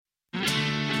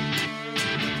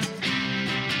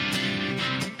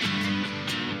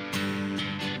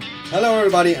Hello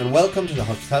everybody and welcome to the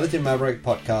Hospitality Maverick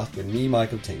podcast with me,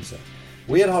 Michael Tingser.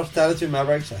 We at Hospitality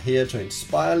Mavericks are here to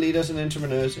inspire leaders and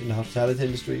entrepreneurs in the hospitality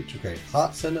industry to create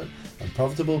heart-centered and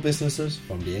profitable businesses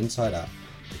from the inside out.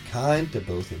 The kind that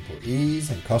both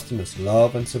employees and customers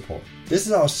love and support. This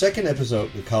is our second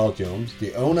episode with Carl Jones,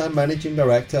 the owner and managing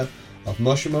director of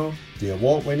Moshimo, the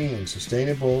award-winning and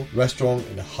sustainable restaurant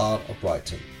in the heart of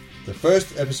Brighton. The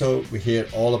first episode we hear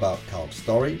all about Carl's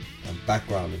story and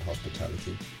background in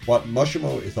hospitality, what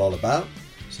Moshimo is all about,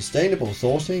 sustainable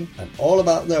sourcing, and all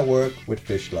about their work with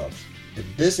Fish Gloves. In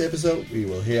this episode we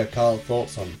will hear Carl's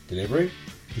thoughts on delivery,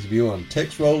 his view on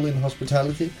tech's role in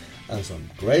hospitality, and some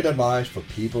great advice for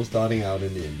people starting out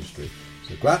in the industry.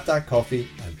 So grab that coffee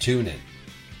and tune in.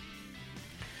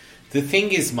 The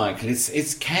thing is, Michael,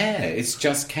 it's care. It's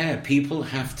just care. People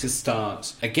have to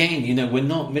start again. You know, we're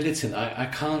not militant. I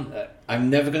can't. I'm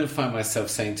never going to find myself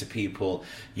saying to people,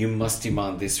 "You must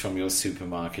demand this from your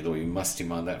supermarket," or "You must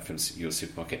demand that from your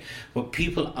supermarket." But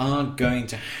people are going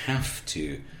to have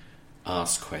to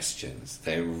ask questions.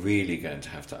 They're really going to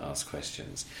have to ask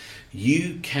questions.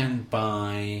 You can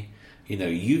buy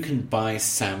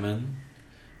salmon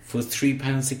for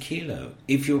 £3 a kilo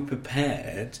if you're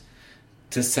prepared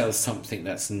to sell something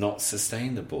that's not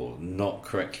sustainable, not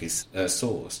correctly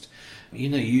sourced. You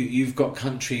know, you've got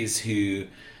countries who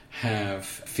have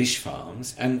fish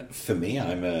farms, and for me,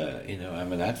 I'm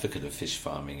an advocate of fish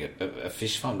farming. A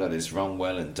fish farm that is run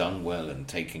well and done well and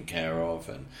taken care of,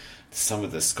 and some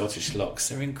of the Scottish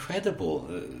lochs are incredible.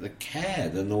 The care,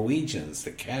 the Norwegians,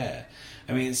 the care.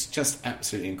 I mean, it's just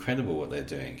absolutely incredible what they're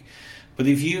doing. But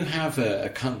if you have a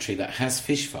country that has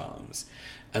fish farms,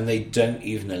 and they don't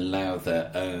even allow their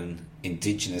own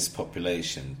indigenous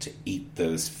population to eat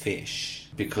those fish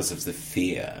because of the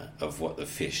fear of what the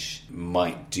fish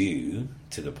might do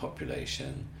to the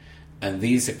population. And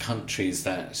these are countries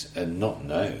that are not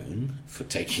known for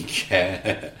taking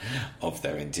care of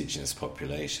their indigenous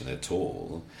population at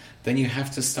all. Then you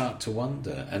have to start to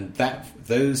wonder. And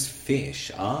those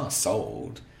fish are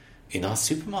sold in our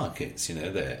supermarkets. You know,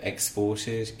 they're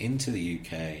exported into the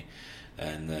UK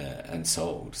and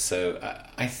sold. So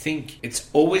I think it's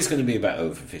always going to be about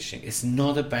overfishing. It's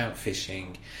not about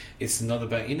fishing. It's not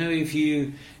about, if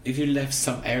you left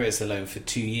some areas alone for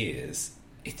 2 years,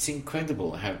 it's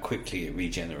incredible how quickly it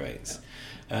regenerates.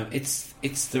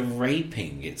 It's the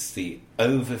raping, it's the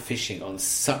overfishing on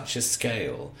such a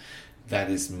scale that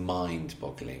is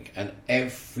mind-boggling. And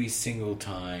every single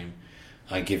time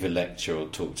I give a lecture or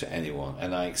talk to anyone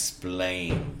and I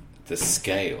explain the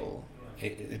scale,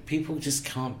 people just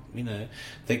can't,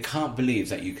 they can't believe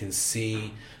that you can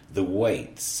see the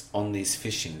weights on these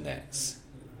fishing nets.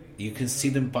 You can see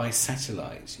them by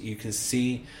satellite. You can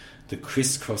see the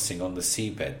crisscrossing on the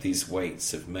seabed these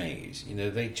weights have made.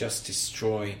 They just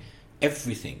destroy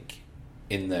everything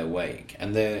in their wake.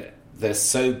 And they're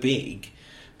so big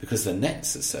because the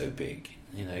nets are so big.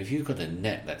 If you've got a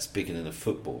net that's bigger than a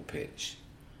football pitch,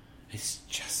 it's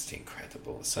just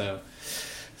incredible. So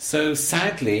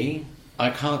sadly, I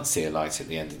can't see a light at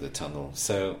the end of the tunnel.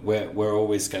 So we're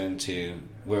always going to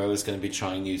be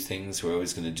trying new things. We're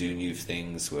always going to do new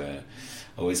things. We're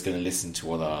always going to listen to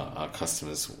what our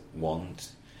customers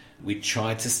want. We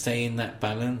try to stay in that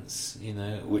balance.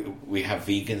 We have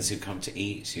vegans who come to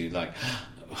eat who like, oh,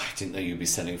 I didn't know you'd be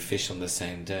selling fish on the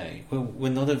same day. Well,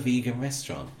 we're not a vegan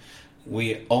restaurant.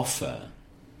 We offer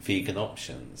vegan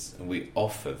options and we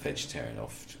offer vegetarian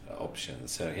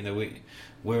options. So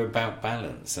we're about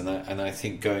balance, and I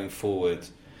think going forward,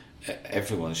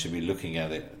 everyone should be looking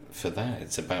at it for that.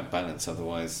 It's about balance.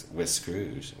 Otherwise, we're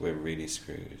screwed. We're really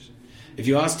screwed. If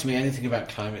you ask me anything about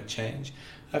climate change,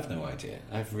 I have no idea.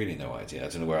 I have really no idea. I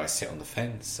don't know where I sit on the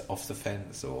fence, off the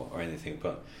fence, or anything.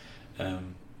 But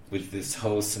with this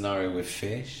whole scenario with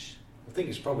fish, I think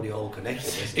it's probably all connected,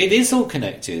 isn't it? It is all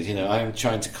connected. I'm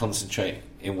trying to concentrate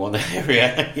in one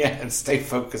area, and stay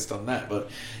focused on that. But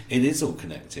it is all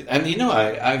connected. And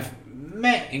I've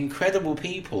met incredible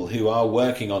people who are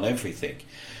working on everything,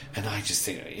 and I just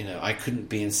think, I couldn't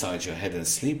be inside your head and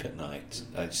sleep at night.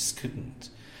 I just couldn't.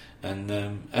 And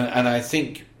I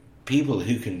think people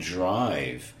who can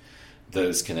drive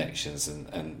those connections,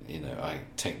 and I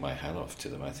take my hat off to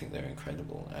them. I think they're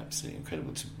incredible, absolutely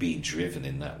incredible. To be driven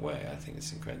in that way, I think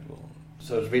it's incredible.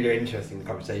 So it's really interesting. The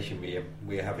conversation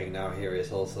we're having now here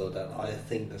is also that I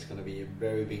think there's going to be a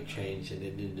very big change in the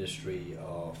industry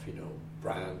of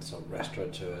brands or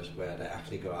restaurateurs where they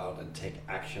actually go out and take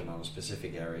action on a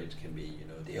specific area. It can be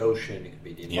the ocean, it could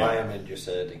be the environment. You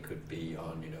said it could be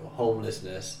on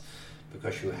homelessness.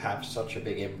 Because you have such a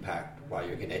big impact while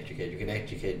you can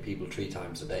educate people 3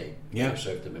 times a day. Yeah. You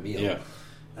serve them a meal. Yeah.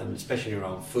 and especially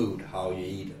around food, how you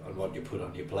eat and what you put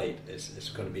on your plate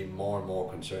is going to be more and more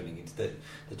concerning. There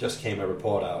just came a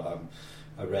report out.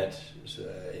 I read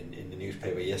in the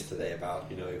newspaper yesterday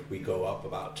about, if we go up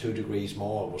about 2 degrees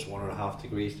more, it was 1.5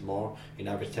 degrees more in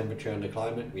average temperature in the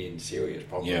climate, we're in serious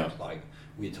problems. Yeah. Like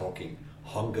we're talking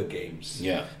Hunger Games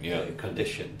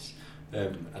conditions.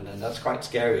 And that's quite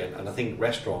scary. And I think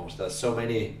restaurants, there's so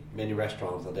many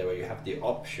restaurants out there where you have the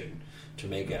option to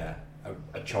make a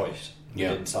choice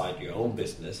inside your own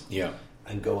business. Yeah.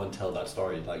 And go and tell that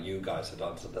story like you guys have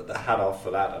done. So the hat off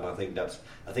for that, and I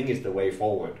think it's the way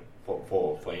forward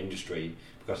for industry,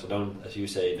 because as you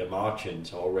say, the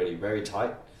margins are already very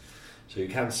tight. So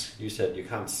you said you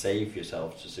can't save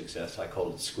yourself to success. I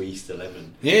call it squeeze the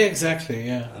lemon. Yeah, exactly.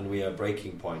 Yeah. And we are a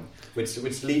breaking point,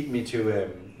 which lead me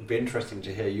to be interesting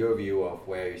to hear your view of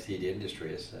where you see the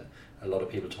industry is. A lot of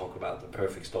people talk about the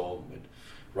perfect storm with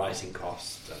rising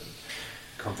costs and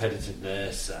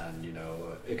competitiveness and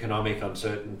economic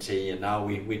uncertainty, and now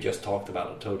we just talked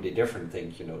about a totally different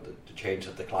thing, the change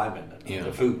of the climate and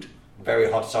the food.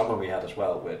 Very hot summer we had as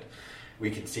well. We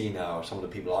can see now some of the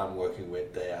people I'm working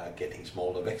with, they are getting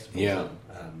smaller vegetables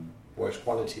and worse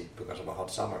quality because of a hot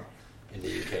summer in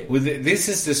the UK. Well, this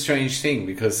is the strange thing,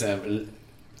 because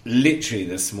literally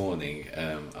this morning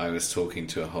I was talking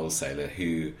to a wholesaler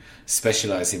who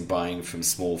specialised in buying from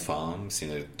small farms,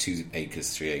 2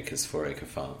 acres, 3 acres, 4 acre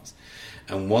farms.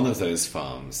 And one of those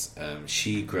farms,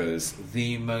 she grows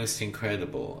the most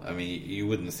incredible, I mean, you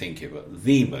wouldn't think it, but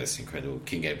the most incredible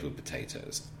King Edward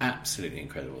potatoes. Absolutely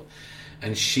incredible.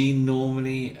 And she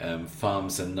normally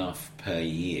farms enough per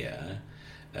year,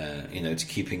 to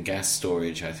keep in gas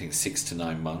storage, I think 6 to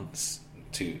 9 months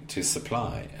to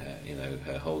supply,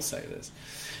 her wholesalers.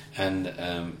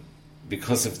 And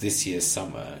because of this year's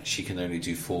summer, she can only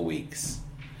do 4 weeks.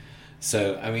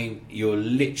 So, I mean, you're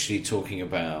literally talking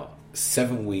about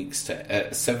 7 months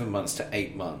to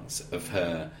 8 months of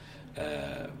her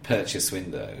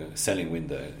selling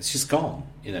window. It's just gone.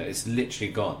 It's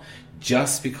literally gone,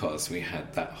 just because we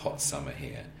had that hot summer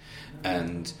here.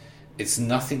 And it's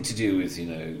nothing to do with,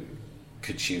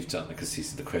 could she have done, because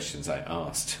these are the questions I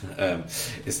asked.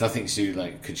 It's nothing to do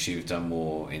like, could she have done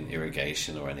more in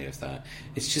irrigation or any of that.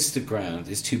 It's just the ground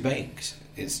is too baked.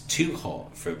 It's too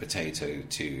hot for a potato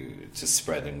to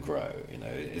spread and grow.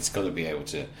 It's got to be able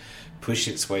to push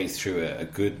its way through a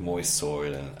good moist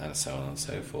soil and so on and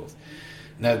so forth.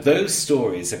 Now, those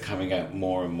stories are coming out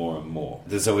more and more and more.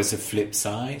 There's always a flip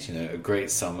side. A great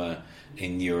summer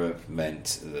in Europe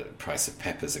meant the price of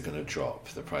peppers are going to drop,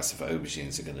 the price of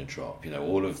aubergines are going to drop.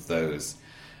 All of those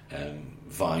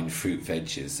vine, fruit,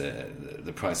 veggies,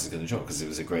 the price is going to drop because it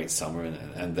was a great summer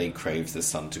and they crave the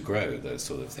sun to grow, those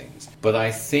sort of things. But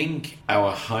I think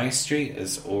our high street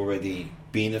has already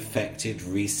been affected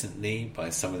recently by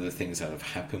some of the things that have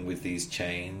happened with these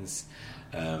chains.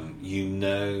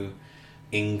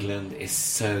 England is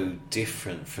so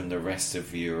different from the rest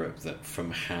of Europe, that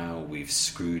from how we've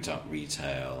screwed up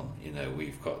retail.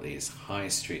 We've got these high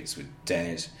streets with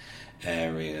dead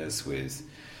areas, with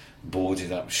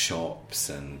boarded up shops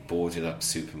and boarded up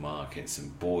supermarkets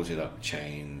and boarded up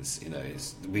chains.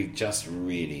 We've just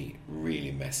really,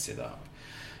 really messed it up.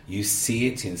 You see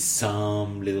it in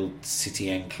some little city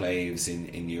enclaves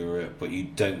in Europe, but you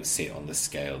don't see it on the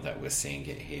scale that we're seeing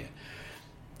it here.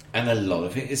 And a lot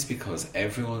of it is because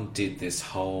everyone did this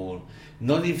whole,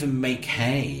 not even make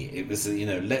hay. It was,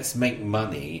 let's make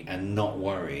money and not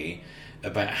worry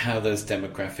about how those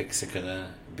demographics are going to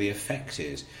be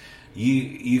affected.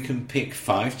 You can pick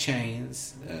 5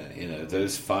 chains,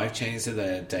 those 5 chains are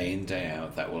there day in, day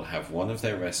out, that will have one of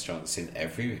their restaurants in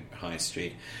every high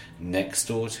street next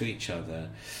door to each other.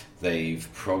 They've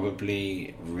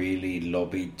probably really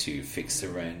lobbied to fix the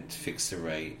rent, fix the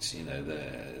rate.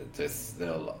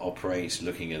 They'll operate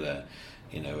looking at a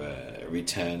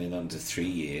return in under 3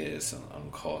 years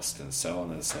on cost and so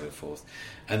on and so forth.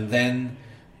 And then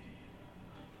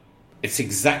it's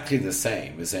exactly the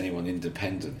same as anyone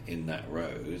independent in that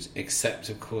road, except,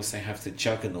 of course, they have the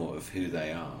juggernaut of who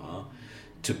they are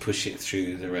to push it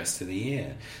through the rest of the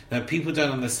year. Now, people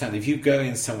don't understand. If you go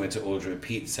in somewhere to order a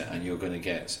pizza and you're going to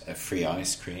get a free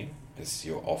ice cream as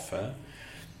your offer,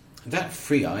 that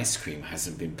free ice cream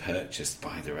hasn't been purchased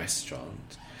by the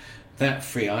restaurant. That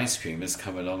free ice cream has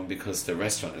come along because the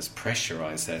restaurant has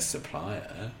pressurized their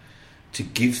supplier to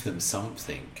give them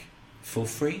something for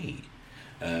free.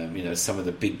 Some of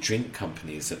the big drink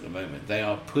companies at the moment, they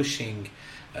are pushing,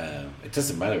 it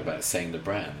doesn't matter about saying the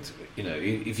brand.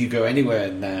 If you go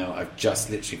anywhere now, I've just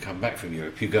literally come back from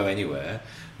Europe, you go anywhere,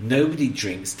 nobody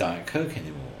drinks Diet Coke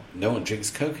anymore. No one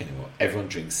drinks Coke anymore. Everyone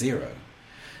drinks Zero.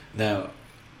 Now,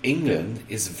 England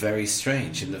is very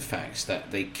strange in the fact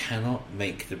that they cannot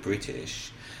make the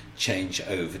British change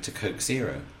over to Coke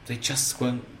Zero. They just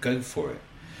won't go for it.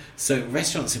 So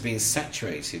restaurants are being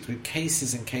saturated with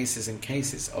cases and cases and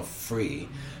cases of free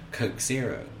Coke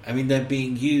Zero. I mean, they're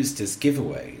being used as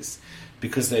giveaways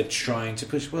because they're trying to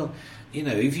push. Well, you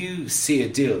know, if you see a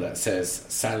deal that says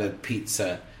salad,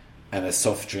 pizza, and a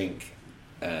soft drink,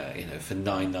 for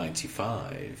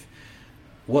 $9.95,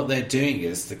 what they're doing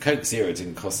is the Coke Zero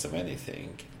didn't cost them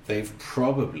anything. They've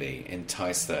probably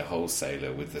enticed their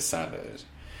wholesaler with the salad.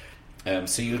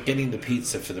 So you're getting the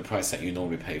pizza for the price that you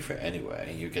normally pay for it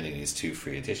anyway. You're getting these 2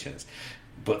 free additions.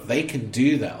 But they can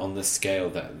do that on the scale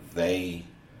that they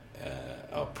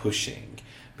are pushing.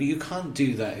 But you can't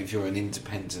do that if you're an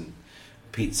independent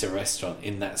pizza restaurant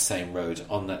in that same road,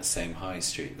 on that same high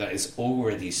street, that is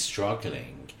already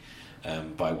struggling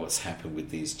by what's happened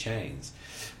with these chains.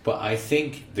 But I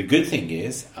think the good thing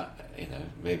is,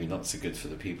 maybe not so good for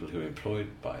the people who are employed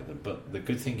by them, but the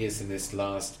good thing is in this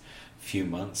last few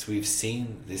months we've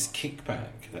seen this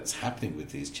kickback that's happening with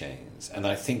these chains, and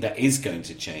I think that is going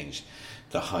to change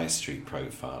the high street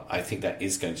profile. I think that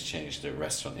is going to change the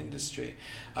restaurant industry.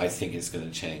 I think it's going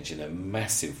to change in a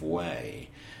massive way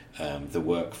the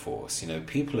workforce.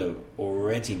 People are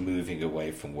already moving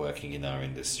away from working in our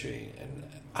industry, and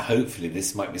hopefully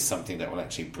this might be something that will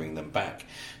actually bring them back,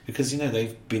 because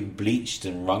they've been bleached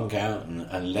and wrung out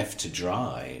and left to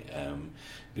dry,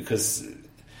 because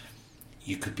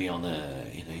you could be on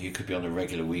a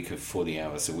regular week of 40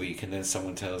 hours a week, and then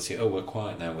someone tells you, oh, we're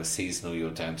quiet now, we're seasonal,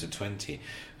 you're down to 20.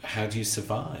 How do you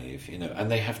survive? And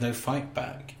they have no fight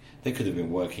back. They could have been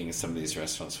working in some of these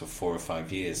restaurants for 4 or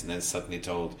 5 years and then suddenly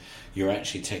told you're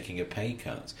actually taking a pay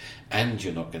cut, and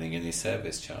you're not getting any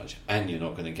service charge, and you're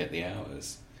not going to get the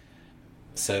hours.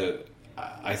 So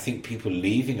I think people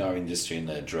leaving our industry in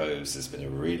their droves has been a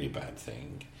really bad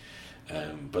thing.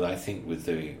 But I think with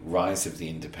the rise of the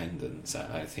independents,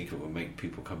 I think it will make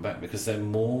people come back, because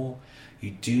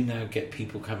you do now get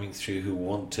people coming through who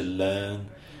want to learn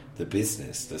the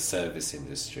business, the service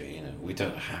industry. We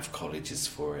don't have colleges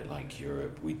for it like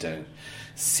Europe. We don't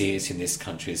see it in this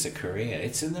country as a career.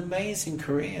 It's an amazing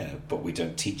career, but we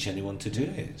don't teach anyone to do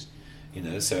it.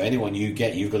 So anyone you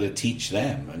get, you've got to teach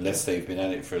them, unless they've been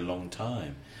at it for a long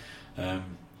time,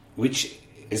 which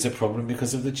is a problem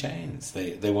because of the chains.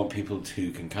 They want people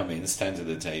who can come in, stand at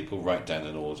the table, write down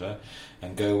an order,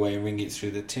 and go away and ring it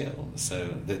through the till. So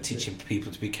they're teaching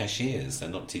people to be cashiers. They're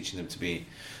not teaching them to be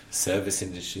service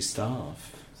industry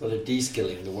staff. So they're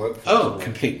de-skilling the workforce. Oh,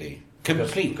 completely.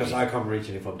 Because I come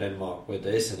originally from Denmark, where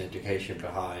there is an education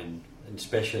behind and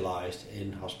specialised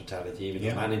in hospitality, even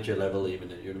at manager level,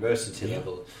 even at university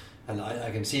level. And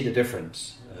I can see the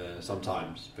difference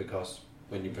sometimes, because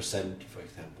when you present, for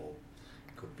example,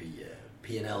 could be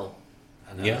P&L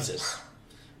analysis,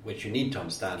 which you need to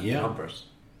understand the numbers.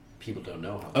 People don't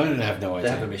know how. They have no idea.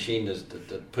 They have a machine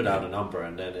that put out a number,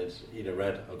 and then it's either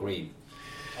red or green.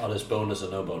 Or there's bonus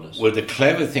or no bonus. Well, the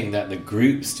clever thing that the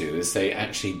groups do is they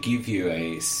actually give you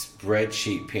a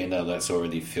spreadsheet P&L that's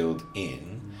already filled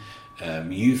in.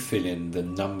 You fill in the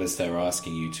numbers they're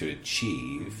asking you to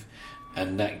achieve,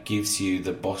 and that gives you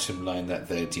the bottom line that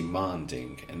they're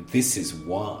demanding. And this is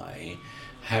why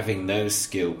having no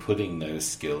skill, putting no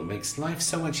skill, makes life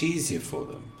so much easier for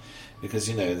them, because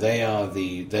they're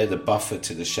the buffer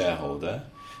to the shareholder.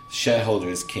 The shareholder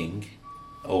is king,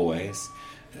 always.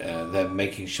 They're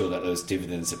making sure that those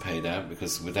dividends are paid out,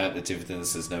 because without the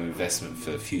dividends there's no investment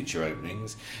for future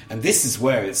openings. And this is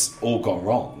where it's all gone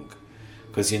wrong,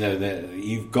 because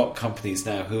you've got companies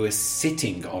now who are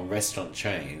sitting on restaurant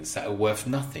chains that are worth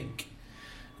nothing.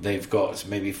 They've got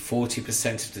maybe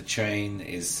 40% of the chain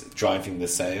is driving the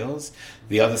sales.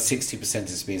 The other 60%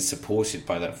 is being supported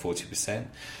by that 40%.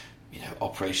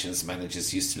 Operations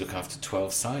managers used to look after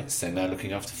 12 sites. They're now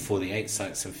looking after 48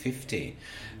 sites and 50.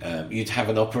 You'd have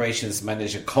an operations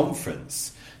manager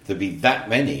conference. There'd be that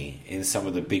many in some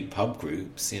of the big pub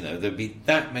groups. There'd be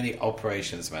that many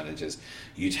operations managers.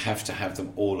 You'd have to have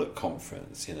them all at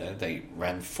conference. They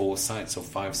ran 4 sites or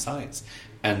 5 sites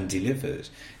and delivered.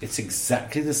 It's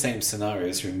exactly the same scenario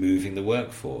as removing the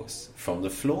workforce from the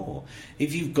floor.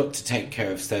 If you've got to take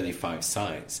care of 35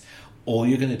 sites, all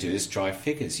you're going to do is drive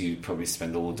figures. You probably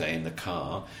spend all day in the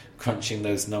car crunching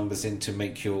those numbers in to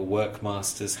make your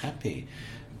workmasters happy.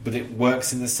 But it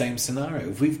works in the same scenario.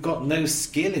 If we've got no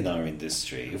skill in our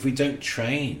industry, if we don't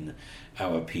train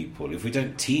our people, if we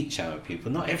don't teach our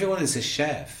people, not everyone is a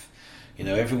chef.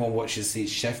 Everyone watches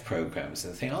these chef programs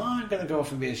and think, I'm going to go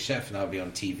off and be a chef and I'll be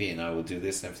on TV and I will do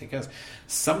this and everything else.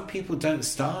 Some people don't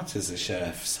start as a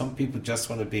chef. Some people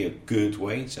just want to be a good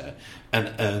waiter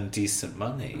and earn decent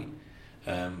money.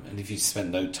 And if you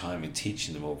spend no time in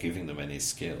teaching them or giving them any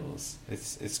skills,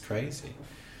 it's crazy.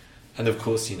 And of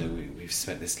course, you know, we've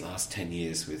spent this last 10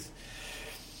 years with...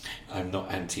 I'm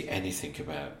not anti anything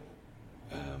about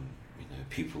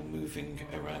people moving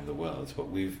around the world, but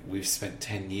we've spent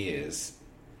 10 years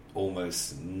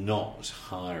almost not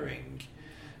hiring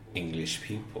English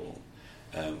people,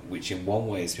 which in one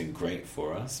way has been great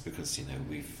for us, because you know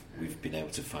we've been able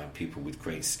to find people with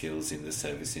great skills in the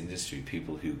service industry,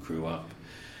 people who grew up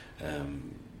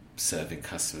serving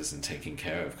customers and taking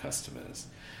care of customers.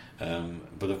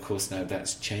 But of course now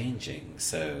that's changing.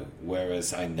 So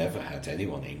whereas I never had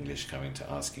anyone English coming to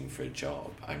asking for a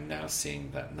job, I'm now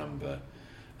seeing that number.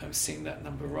 I'm seeing that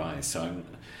number rise. So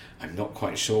I'm not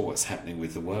quite sure what's happening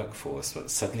with the workforce,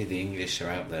 but suddenly the English are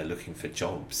out there looking for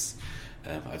jobs.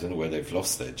 I don't know where they've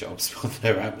lost their jobs, but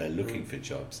they're out there looking for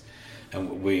jobs,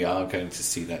 and we are going to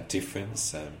see that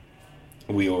difference.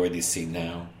 We already see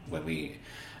now when we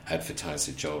advertise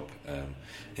a job,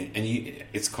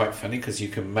 it's quite funny because you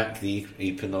can map the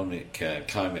economic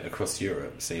climate across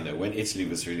Europe. So you know, when Italy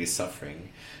was really suffering,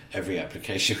 every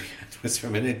application we had was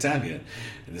from an Italian,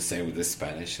 and the same with the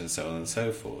Spanish, and so on and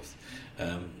so forth.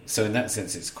 So in that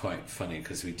sense, it's quite funny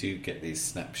because we do get these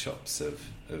snapshots of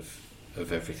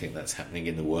everything that's happening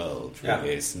in the world. Really,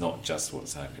 yeah. It's not just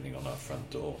what's happening on our front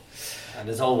door. And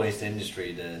there's always the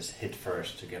industry that is hit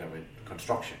first together with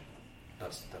construction.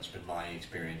 That's been my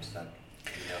experience. That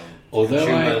although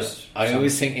I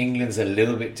always think England's a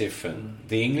little bit different.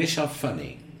 The English are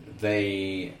funny.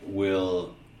 They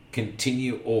will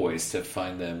continue always to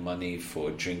find their money for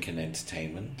drink and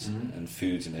entertainment and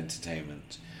food and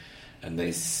entertainment, and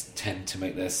they tend to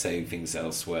make their savings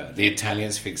elsewhere. The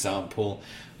Italians, for example,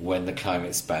 when the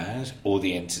climate's bad, all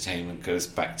the entertainment goes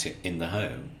back to in the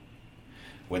home.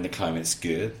 When the climate's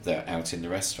good, they're out in the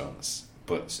restaurants.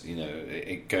 But, you know,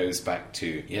 it goes back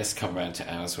to, yes, come round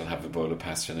to ours, we'll have a bowl of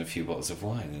pasta and a few bottles of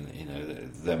wine. And, you know,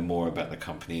 they're more about the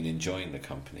company and enjoying the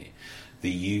company.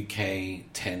 The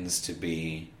UK tends to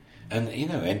be... And, you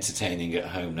know, entertaining at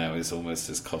home now is almost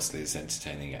as costly as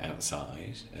entertaining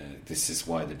outside. This is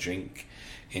why the drink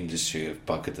industry have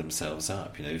buggered themselves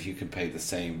up. You know, if you can pay the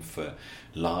same for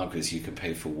lagers you can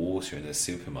pay for water in a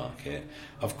supermarket,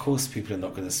 of course people are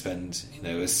not going to spend, you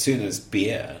know, as soon as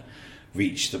beer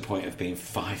reached the point of being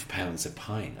 £5 a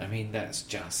pint. I mean, that's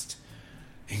just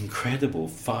incredible.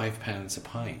 £5 a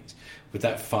pint. With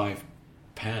that £5,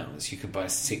 you can buy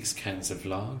 6 cans of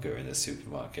lager in a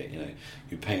supermarket. You know,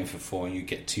 you're paying for 4 and you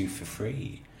get 2 for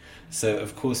free. So,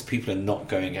 of course, people are not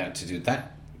going out to do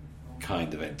that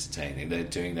kind of entertaining. They're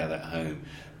doing that at home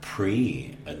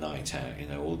pre a night out, you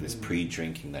know, all this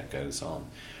pre-drinking that goes on.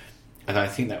 And I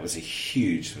think that was a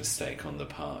huge mistake on the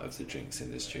part of the drinks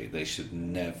industry. They should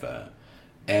never,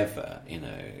 ever, you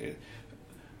know...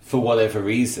 For whatever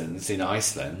reasons, in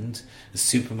Iceland, the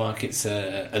supermarkets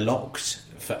are locked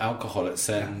for alcohol at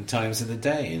certain times of the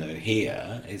day. You know,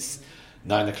 here it's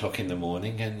 9 o'clock in the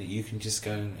morning, and you can just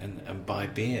go and buy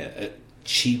beer at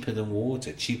cheaper than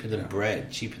water, cheaper than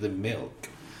bread, cheaper than milk,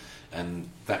 and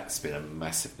that's been a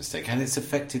massive mistake, and it's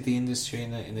affected the industry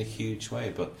in a huge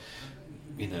way. But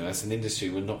you know, as an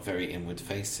industry, we're not very inward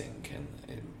facing, and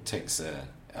it takes a.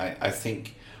 I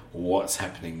think. What's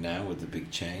happening now with the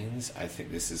big chains, I think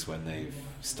this is when they've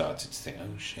started to think,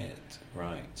 oh shit,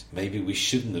 right, maybe we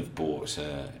shouldn't have bought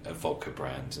a vodka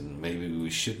brand, and maybe we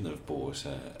shouldn't have bought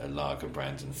a lager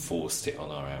brand and forced it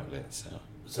on our outlets.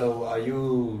 So are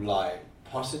you like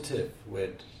positive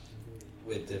with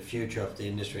the future of the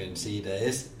industry, and see there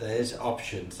is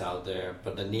options out there,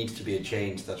 but there needs to be a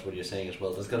change? That's what you're saying as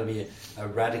well. There's going to be a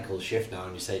radical shift now,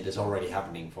 and you say there's already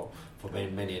happening for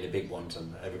many of the big ones,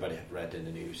 and everybody have read in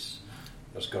the news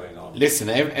what's going on. Listen,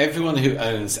 everyone who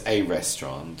owns a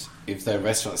restaurant, if their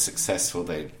restaurant's successful,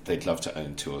 they'd love to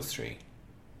own 2 or 3.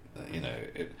 You know,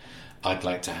 I'd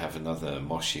like to have another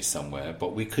Moshi somewhere,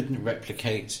 but we couldn't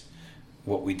replicate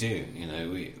what we do. You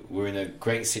know, we're in a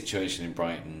great situation in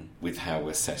Brighton with how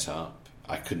we're set up.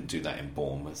 I couldn't do that in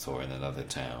Bournemouth or in another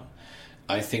town.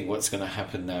 I think what's going to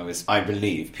happen now is, I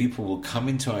believe people will come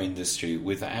into our industry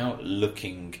without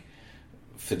looking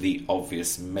for the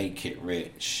obvious, make it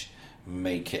rich,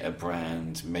 make it a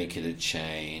brand, make it a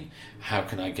chain. How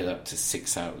can I get up to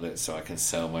 6 outlets so I can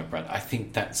sell my brand? I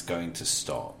think that's going to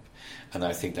stop. And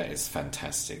I think that is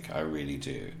fantastic. I really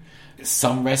do.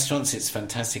 Some restaurants, it's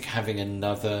fantastic having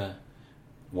another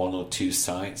 1 or 2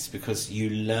 sites, because you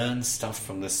learn stuff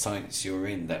from the sites you're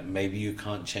in that maybe you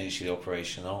can't change the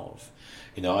operation of.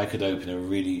 You know, I could open a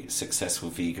really successful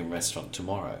vegan restaurant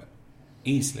tomorrow,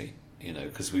 easily, you know,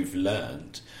 because we've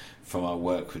learned from our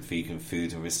work with vegan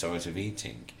food and restorative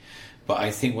eating. But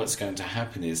I think what's going to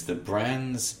happen is the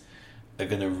brands are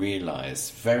going to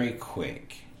realise very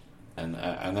quick, and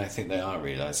I think they are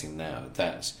realising now,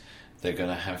 that they're going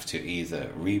to have to either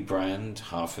rebrand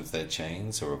half of their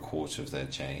chains or a quarter of their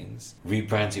chains.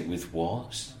 Rebrand it with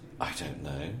what? I don't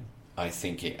know. I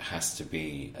think it has to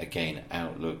be, again,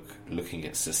 looking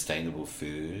at sustainable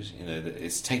food. You know,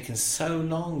 it's taken so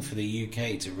long for the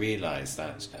UK to realise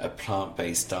that a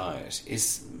plant-based diet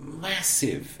is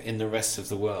massive in the rest of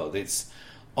the world. It's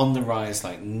on the rise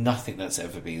like nothing that's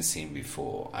ever been seen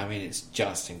before. I mean, it's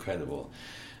just incredible.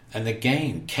 And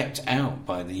again, kept out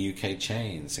by the UK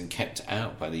chains and kept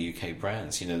out by the UK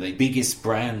brands. You know, the biggest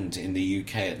brand in the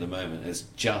UK at the moment has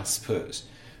just put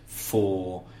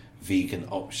 4 vegan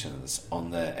options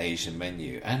on their Asian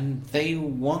menu, and they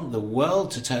want the world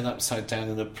to turn upside down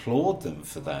and applaud them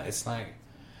for that. It's like,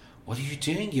 what are you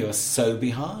doing? You're so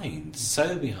behind.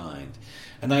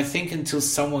 And I think until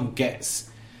someone gets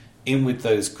in with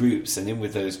those groups and in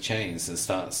with those chains and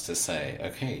starts to say,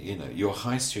 okay, you know, your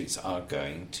high streets are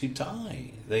going to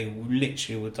die. They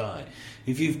literally will die.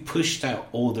 If you've pushed out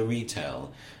all the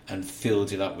retail and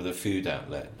filled it up with a food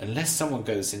outlet, unless someone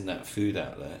goes in that food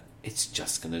outlet, it's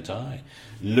just going to die.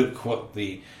 Look what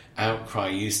the outcry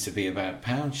used to be about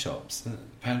pound shops.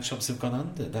 Pound shops have gone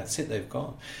under. That's it, they've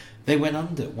gone. They went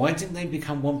under. Why didn't they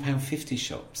become £1.50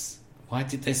 shops? Why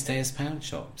did they stay as pound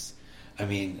shops? I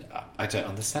mean, I don't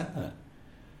understand that.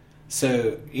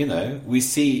 So, you know, we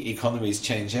see economies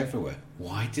change everywhere.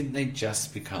 Why didn't they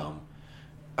just become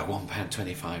a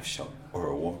 £1.25 shop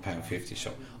or a £1.50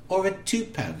 shop or a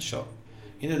 £2 shop?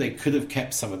 You know, they could have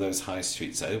kept some of those high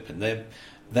streets open.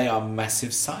 They are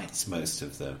massive sites, most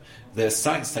of them. They're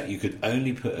sites that you could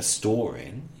only put a store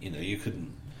in. You know, you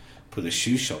couldn't put a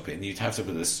shoe shop in. You'd have to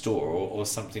put a store or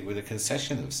something with a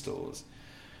concession of stores.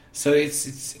 So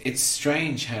it's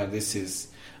strange how this is.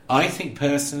 I think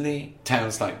personally,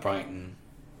 towns like Brighton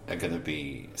are going to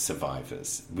be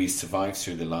survivors. We survived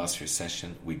through the last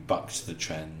recession. We bucked the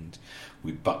trend.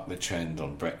 We bucked the trend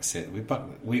on Brexit.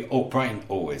 Brighton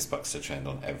always bucks the trend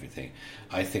on everything.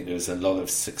 I think there's a lot of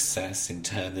success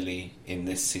internally in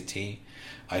this city.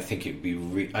 I think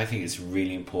it's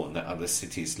really important that other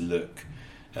cities look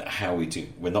at how we do.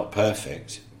 We're not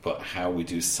perfect, but how we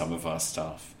do some of our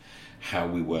stuff, how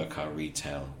we work our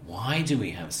retail. Why do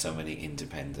we have so many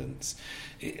independents?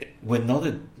 We're not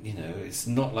it's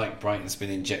not like Brighton's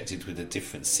been injected with a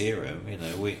different serum. You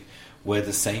know, we're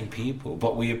the same people,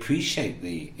 but we appreciate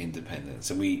the independence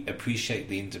and we appreciate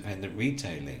the independent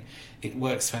retailing. It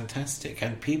works fantastic,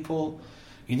 and people,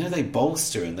 you know, they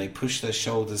bolster and they push their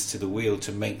shoulders to the wheel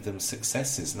to make them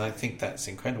successes, and I think that's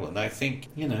incredible. And I think,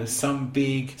 you know, some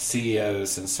big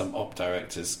CEOs and some op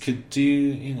directors could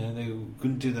they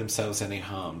couldn't do themselves any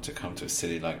harm to come to a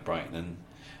city like Brighton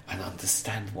and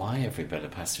understand why every Bella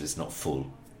Pasta is not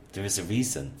full. There is a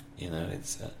reason, you know,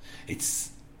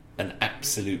 it's an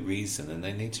absolute reason, and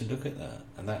they need to look at that.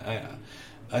 And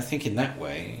I think in that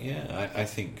way, yeah, I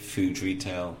think food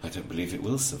retail, I don't believe it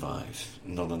will survive,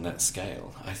 not on that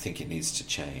scale. I think it needs to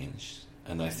change,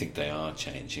 and I think they are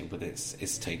changing, but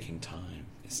it's taking time.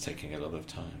 It's taking a lot of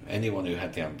time. Anyone who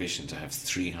had the ambition to have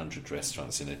 300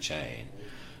 restaurants in a chain,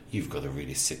 you've got to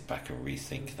really sit back and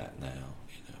rethink that now.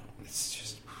 You know, it's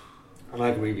just... And I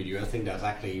agree with you. I think that's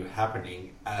actually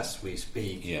happening as we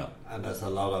speak. Yeah. And there's a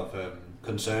lot of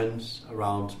concerns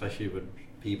around, especially when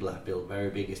people have built very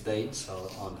big estates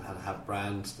and have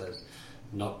brands that's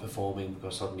not performing,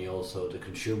 because suddenly also the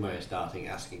consumer is starting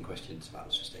asking questions about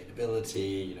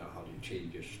sustainability. You know, how do you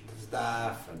treat your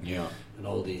staff and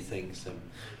all these things. And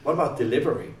what about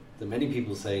delivery? Many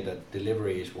people say that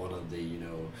delivery is one of the, you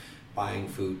know, buying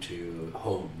food to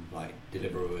home, like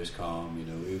Deliveroo has come, you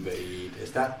know, Uber Eats.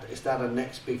 Is that a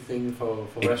next big thing for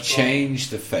restaurants? It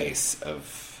changed the face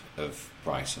of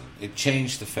Brighton. It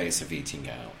changed the face of eating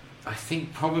out. I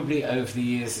think probably over the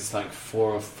years it's like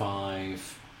 4 or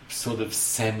 5 sort of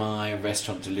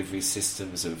semi-restaurant delivery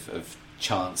systems have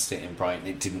chanced it in Brighton.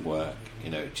 It didn't work.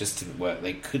 You know, it just didn't work.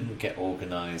 They couldn't get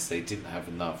organised. They didn't have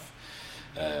enough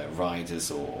riders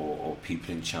or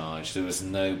people in charge. There was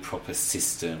no proper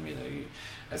system. You know,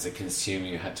 as a consumer,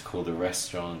 you had to call the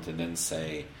restaurant and then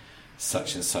say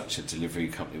such and such a delivery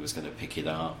company was going to pick it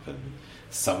up, and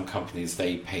some companies,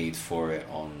 they paid for it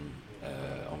on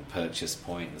purchase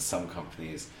point, and some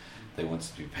companies, they wanted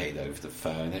to be paid over the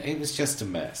phone. It was just a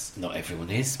mess. Not everyone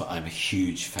is, but I'm a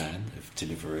huge fan of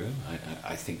Deliveroo.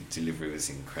 I think Deliveroo is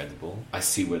incredible. I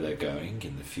see where they're going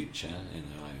in the future. You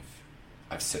know,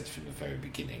 I've said from the very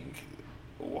beginning,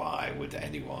 why would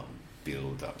anyone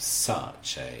build up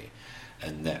such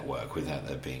a network without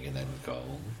there being an end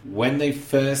goal? When they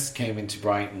first came into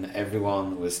Brighton,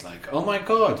 everyone was like, oh my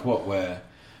God, what, we're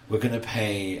going to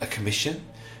pay a commission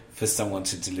for someone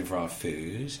to deliver our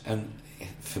food. And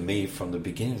for me, from the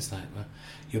beginning, it's like, well,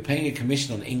 you're paying a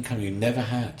commission on income you never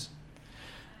had.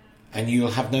 And you'll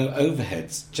have no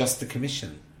overheads, just the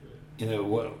commission. You know,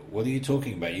 what are you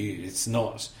talking about?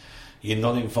 You're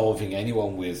not involving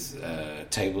anyone with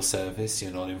table service.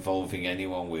 You're not involving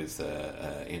anyone with,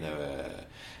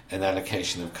 an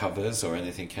allocation of covers or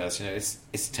anything else. You know, it's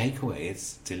takeaway,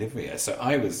 it's delivery. So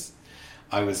I was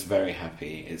very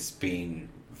happy. It's been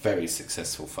very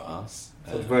successful for us.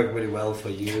 So it's worked really well for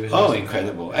you. Oh,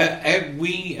 incredible! Brighton.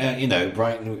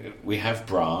 We have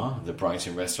BRA, the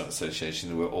Brighton Restaurant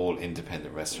Association. We're all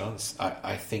independent restaurants.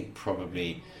 I think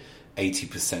probably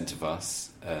 80% of us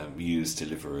use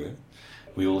Deliveroo.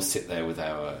 We all sit there with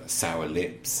our sour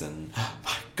lips and, oh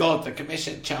my God, the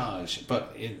commission charge.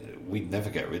 But we'd never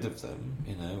get rid of them.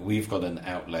 You know, we've got an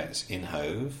outlet in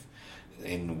Hove,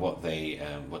 in what the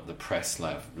press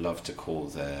love to call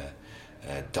their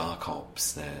dark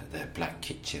ops, their black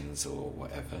kitchens or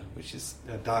whatever, which is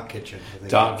dark kitchen. I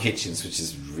think. Dark kitchens, which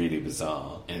is really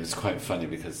bizarre. And it was quite funny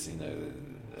because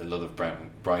a lot of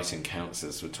Brighton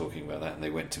councillors were talking about that, and they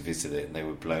went to visit it and they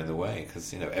were blown away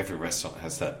because every restaurant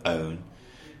has their own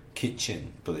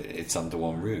kitchen, but it's under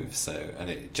one roof. And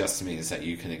it just means that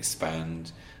you can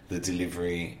expand the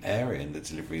delivery area and the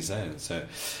delivery zone. So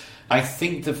I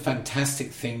think the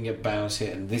fantastic thing about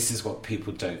it, and this is what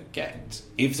people don't get,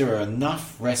 if there are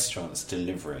enough restaurants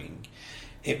delivering,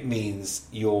 it means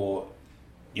your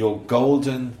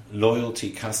golden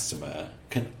loyalty customer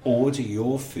can order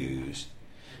your food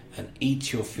and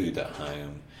eat your food at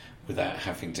home without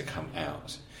having to come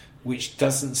out, which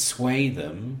doesn't sway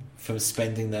them from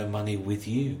spending their money with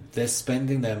you. They're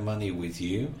spending their money with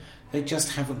you, they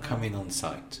just haven't come in on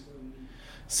site.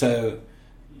 So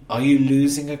are you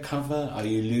losing a cover? Are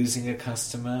you losing a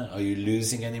customer? Are you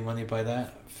losing any money by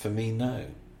that? For me, no.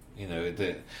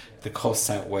 The costs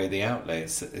outweigh the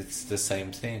outlays. It's the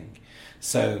same thing.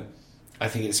 So I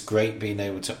think it's great being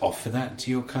able to offer that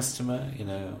to your customer.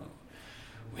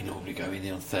 We normally go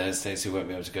in on Thursdays, we won't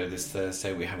be able to go this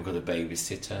Thursday, we haven't got a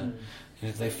babysitter.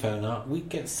 If they phone up, we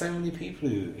get so many people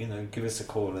who, give us a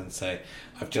call and say,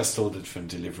 I've just ordered from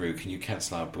Deliveroo, can you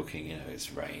cancel our booking?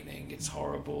 It's raining, it's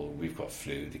horrible, we've got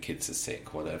flu, the kids are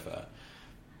sick, whatever.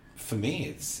 For me,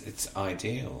 it's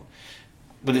ideal.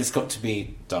 But it's got to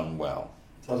be done well.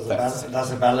 So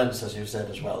there's a balance, as you said,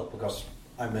 as well, because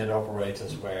I met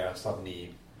operators where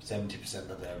suddenly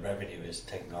 70% of their revenue is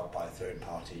taken up by a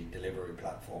third-party delivery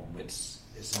platform, which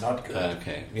is not good.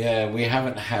 Okay, yeah, we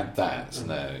haven't had that.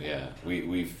 No, yeah,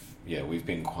 we've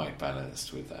been quite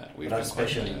balanced with that. But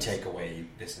especially takeaway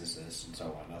businesses and so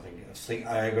on. I think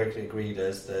I agree.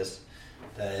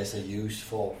 There is a use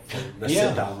for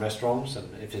sit-down restaurants, and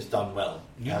if it's done well,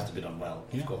 it has to be done well.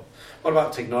 Of course. What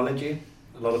about technology?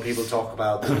 A lot of people talk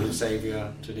about the new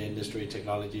savior to the industry.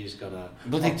 Technology is going to.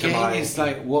 But again, it's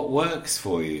like what works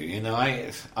for you.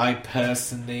 I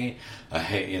personally, I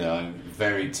hate. I'm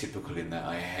very typical in that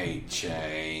I hate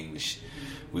change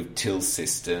with till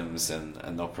systems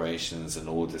and operations and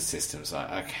order systems.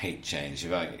 I hate change.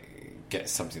 If I get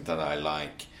something that I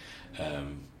like,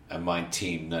 and my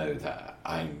team know that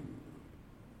I'm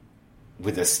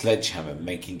with a sledgehammer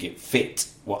making it fit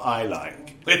what I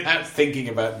like without thinking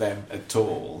about them at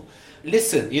all.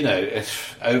 Listen,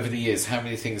 over the years, how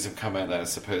many things have come out that are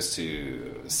supposed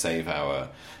to save our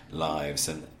lives?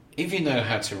 And if you know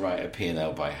how to write a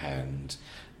P&L by hand,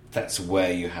 that's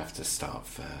where you have to start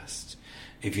first.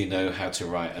 If you know how to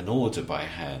write an order by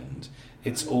hand,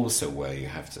 it's also where you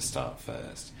have to start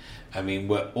first. I mean,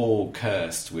 we're all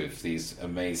cursed with these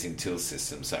amazing till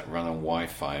systems that run on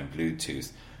Wi-Fi and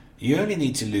Bluetooth. You only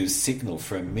need to lose signal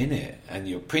for a minute and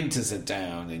your printers are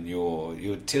down and your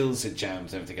tills are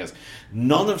jammed and everything else.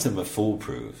 None of them are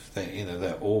foolproof.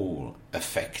 They're all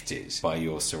affected by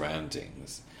your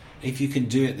surroundings. If you can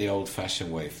do it the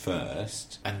old-fashioned way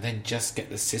first and then just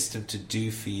get the system to do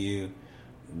for you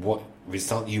what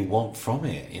result you want from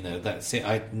it, that's it.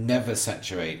 I'd never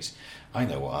saturate. I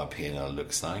know what our P&L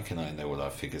looks like, and I know what our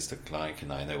figures look like,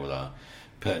 and I know what our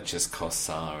purchase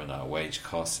costs are and our wage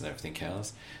costs and everything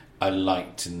else. I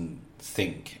like to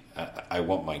think, I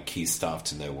want my key staff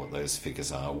to know what those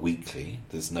figures are weekly.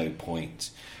 There's no point,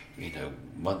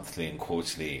 monthly and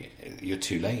quarterly. You're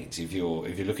too late. If you're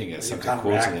looking at something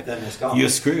quarterly, you're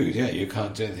screwed. Yeah, you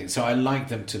can't do anything. So I like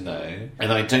them to know,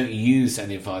 and I don't use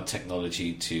any of our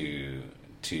technology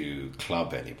to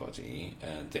club anybody.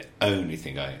 The only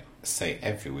thing I say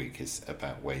every week is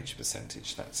about wage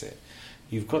percentage. That's it.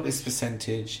 You've got this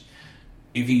percentage.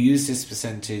 If you use this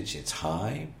percentage, it's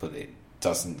high, but it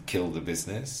doesn't kill the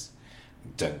business.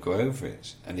 Don't go over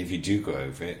it. And if you do go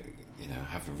over it,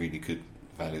 have a really good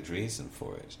valid reason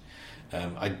for it.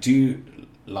 I do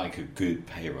like a good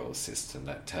payroll system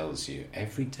that tells you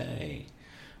every day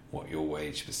what your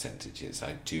wage percentage is.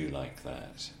 I do like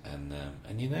that, and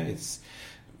it's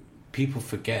people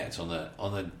forget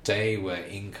on a day where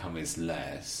income is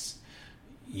less,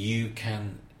 you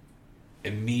can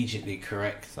immediately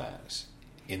correct that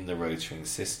in the rotoring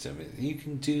system. You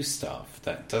can do stuff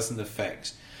that doesn't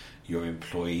affect your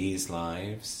employees'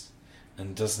 lives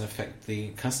and doesn't affect the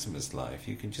customer's life.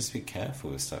 You can just be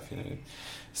careful with stuff.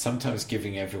 Sometimes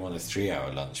giving everyone a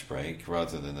 3-hour lunch break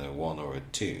rather than a 1 or a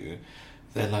 2,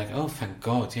 they're like, oh, thank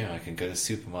God, I can go to the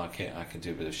supermarket, I can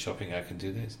do a bit of shopping, I can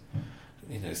do this.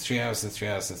 3 hours and 3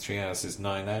 hours and 3 hours is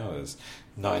 9 hours.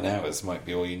 9 hours might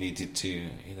be all you needed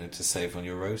to save on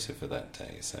your rota for that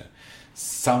day. So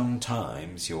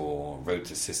sometimes your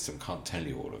rota system can't tell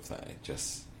you all of that. It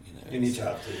just, you need to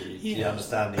have the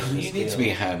understanding. You need to be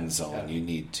hands-on. Yeah. You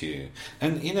need to,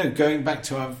 and going back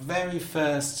to our very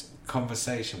first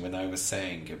conversation when I was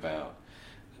saying about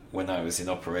when I was in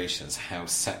operations, how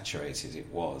saturated it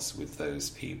was with those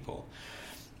people.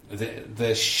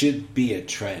 There should be a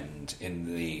trend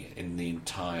in the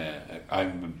entire.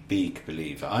 I'm a big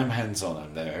believer. I'm hands-on.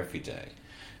 I'm there every day,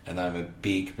 and I'm a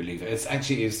big believer.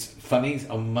 It's funny.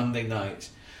 On Monday night,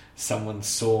 someone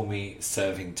saw me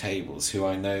serving tables who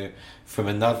I know from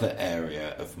another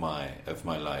area of my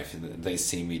life, and they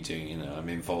see me doing. I'm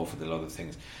involved with a lot of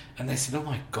things, and they said, "Oh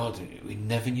my God, we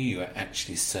never knew you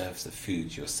actually served the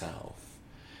food yourself."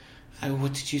 And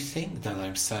what did you think, that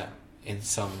I'm sat in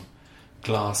some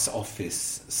glass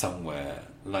office somewhere,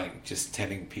 like just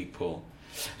telling people?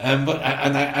 But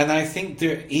I think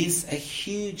there is a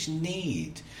huge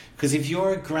need, because if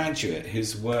you're a graduate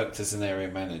who's worked as an area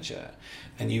manager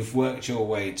and you've worked your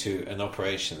way to an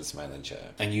operations manager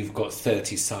and you've got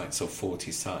 30 sites or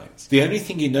 40 sites, the only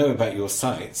thing you know about your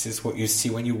sites is what you see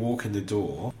when you walk in the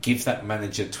door. Give that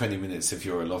manager 20 minutes of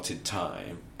your allotted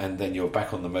time and then you're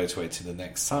back on the motorway to the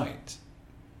next site.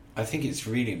 I think it's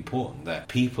really important that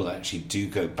people actually do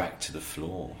go back to the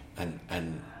floor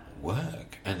and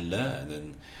work and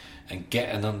learn and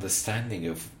get an understanding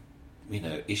of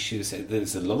issues.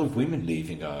 There's a lot of women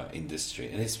leaving our industry,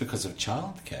 and it's because of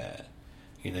childcare.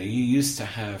 You used to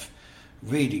have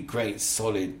really great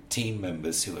solid team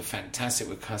members who were fantastic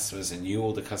with customers and knew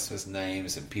all the customers'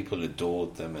 names and people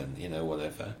adored them and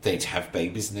whatever. They'd have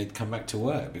babies and they'd come back to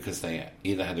work because they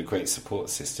either had a great support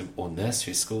system or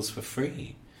nursery schools for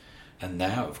free. And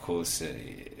now, of course,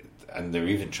 and they're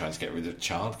even trying to get rid of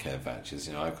childcare vouchers.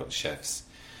 I've got chefs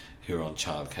who are on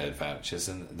childcare vouchers,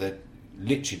 and they're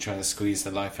literally trying to squeeze the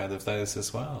life out of those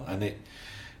as well. And it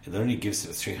only gives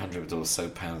them £300 or so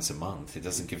a month. It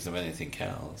doesn't give them anything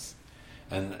else.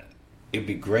 And it'd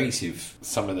be great if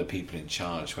some of the people in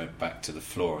charge went back to the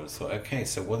floor and thought, okay,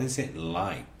 so what is it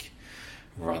like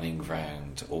running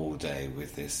round all day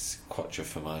with this quattro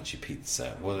formaggi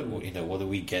pizza? What are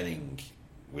we getting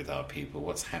with our people?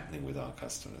 What's happening with our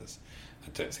customers? I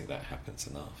don't think that happens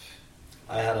enough.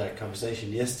 I had a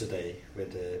conversation yesterday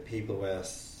with people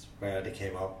where they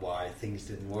came up why things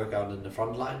didn't work out in the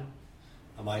front line.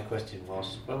 And my question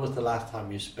was, when was the last time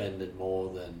you spent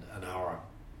more than an hour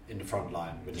in the front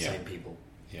line with the same people?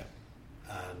 Yeah.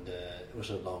 And it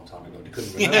was a long time ago. They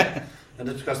couldn't remember. Yeah. And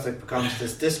it's because there becomes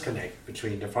this disconnect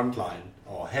between the front line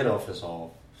or head office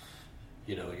or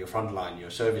your front line, your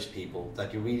service people,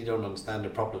 that you really don't understand the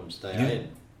problems they are in.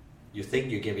 You think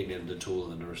you're giving them the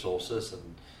tool and the resources,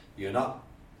 and you're not.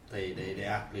 They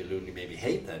absolutely maybe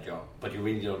hate their job, but you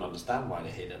really don't understand why they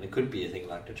hate it. And it could be a thing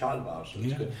like the child voucher.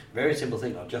 It's a very simple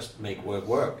thing. I'll just make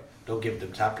work. Don't give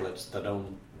them tablets that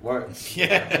don't work.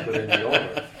 Yeah. Put in the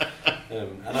order.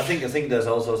 And I think there's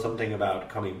also something about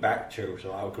coming back to.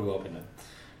 So I grew up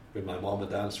with my mom and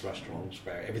dad's restaurants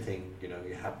where everything,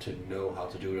 you have to know how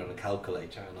to do it on a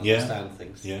calculator and understand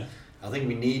things. Yeah. I think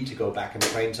we need to go back and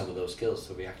train some of those skills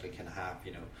so we actually can have,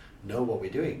 know what we're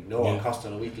doing, know our cost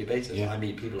on a weekly basis. I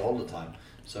meet people all the time.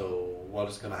 So what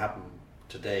is going to happen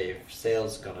today? If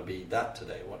sales going to be that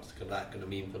today, what's that going to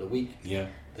mean for the week? Yeah.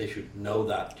 They should know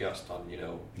that just on,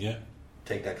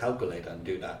 take that calculator and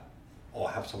do that, or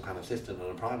have some kind of system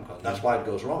on a prime cost. That's why it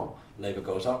goes wrong. Labor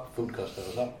goes up, food cost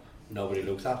goes up. Nobody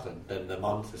looks after it. Then the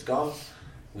month is gone.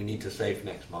 We need to save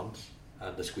next month,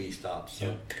 and the squeeze starts.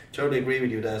 So totally agree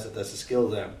with you. There's a skill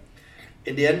there.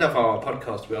 In the end of our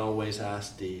podcast, we always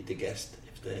ask the guest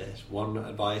if there's one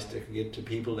advice they can give to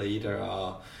people that either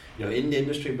are in the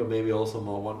industry, but maybe also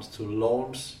more wants to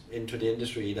launch into the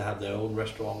industry, either have their own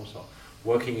restaurants or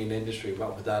working in the industry.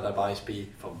 What would that advice be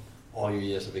from all your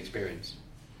years of experience?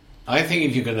 I think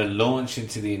if you're going to launch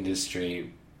into the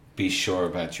industry, be sure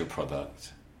about your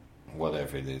product.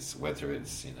 Whatever it is, whether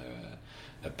it's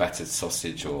a battered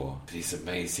sausage or these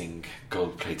amazing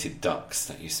gold-plated ducks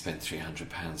that you spend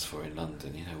 £300 for in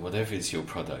London. You know, whatever is your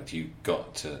product, you've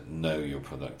got to know your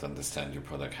product, understand your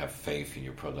product, have faith in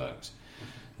your product,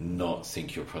 not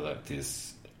think your product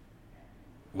is...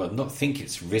 Well, not think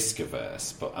it's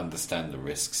risk-averse, but understand the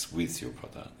risks with your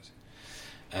product.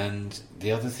 And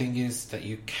the other thing is that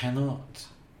you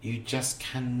just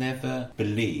can never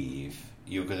believe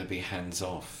you're going to be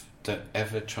hands-off. Don't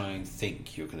ever try and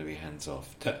think you're going to be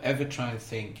hands-off. Don't ever try and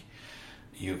think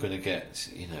you're going to get,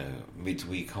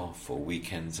 midweek off or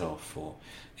weekends off. Or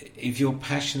if you're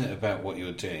passionate about what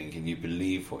you're doing and you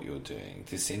believe what you're doing,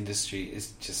 this industry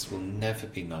will never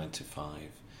be 9 to 5.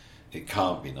 It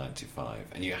can't be 9 to 5,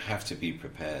 and you have to be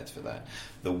prepared for that.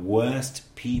 The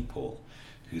worst people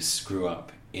who screw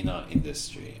up in our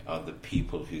industry are the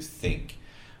people who think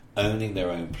owning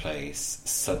their own place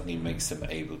suddenly makes them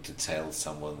able to tell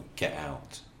someone, get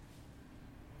out.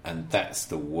 And that's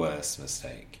the worst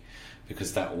mistake.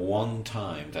 Because that one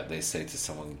time that they say to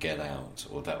someone, get out,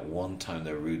 or that one time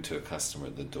they're rude to a customer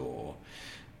at the door,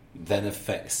 then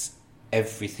affects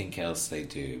everything else they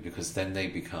do, because then they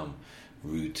become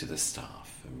rude to the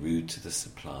staff, and rude to the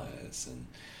suppliers, and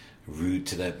rude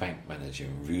to their bank manager,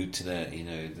 and rude to their,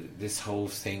 this whole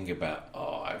thing about,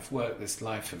 I've worked this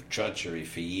life of drudgery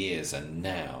for years and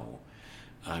now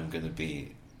I'm going to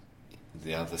be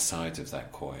the other side of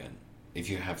that coin. If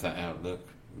you have that outlook,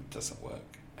 it doesn't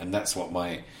work. And that's what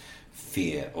my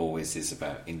fear always is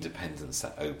about independents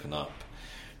that open up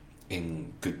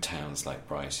in good towns like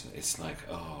Brighton. It's like,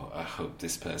 I hope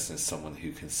this person is someone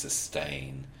who can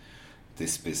sustain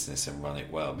this business and run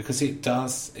it well, because it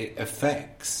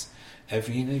affects if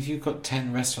you've got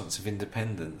 10 restaurants of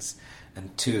independents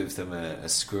and 2 of them are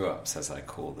screw-ups, as I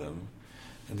call them,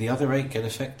 and the other 8 get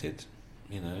affected.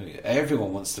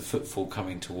 Everyone wants the footfall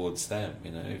coming towards them.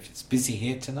 If it's busy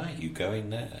here tonight, you go in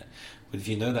there. But if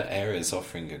you know that area is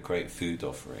offering a great food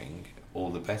offering, all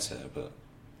the better. But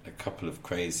a couple of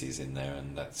crazies in there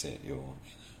and that's it.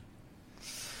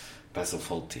 Basil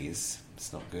Fawlty's,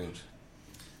 it's not good.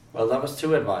 Well, that was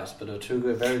 2 advice, but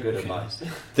 2 very good advice.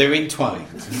 They're entwined.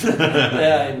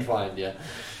 Yeah, entwined, yeah.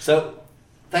 So,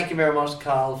 thank you very much,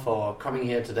 Carl, for coming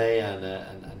here today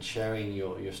and sharing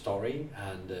your story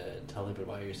and telling a bit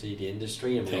about how you see the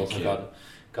industry. And we also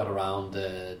got around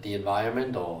the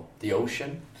environment, or the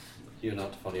ocean. You're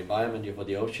not for the environment, you're for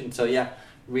the ocean. So, yeah,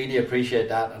 really appreciate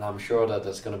that, and I'm sure that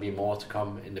there's going to be more to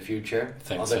come in the future.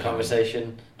 Thanks. Other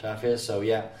conversation to have here. So,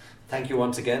 yeah, thank you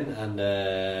once again,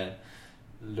 and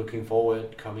looking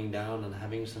forward coming down and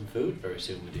having some food very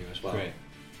soon with you as well. Great.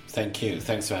 Thank you.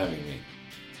 Thanks for having me.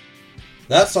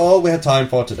 That's all we have time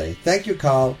for today. Thank you,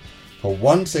 Carl, for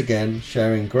once again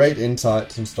sharing great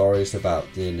insights and stories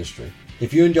about the industry.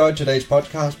 If you enjoyed today's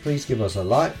podcast, please give us a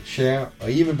like, share, or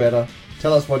even better,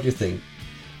 tell us what you think.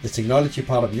 Is technology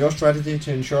part of your strategy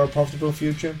to ensure a profitable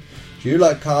future? Do you,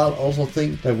 like Carl, also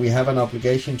think that we have an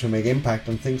obligation to make impact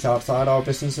on things outside our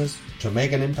businesses? To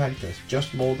make an impact that's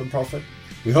just more than profit?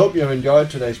 We hope you have enjoyed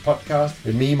today's podcast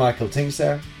with me, Michael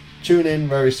Tingsager. Tune in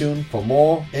very soon for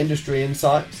more industry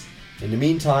insights. In the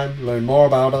meantime, learn more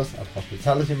about us at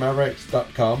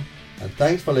hospitalitymavericks.com, and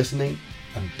thanks for listening,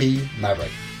 and be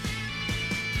Maverick.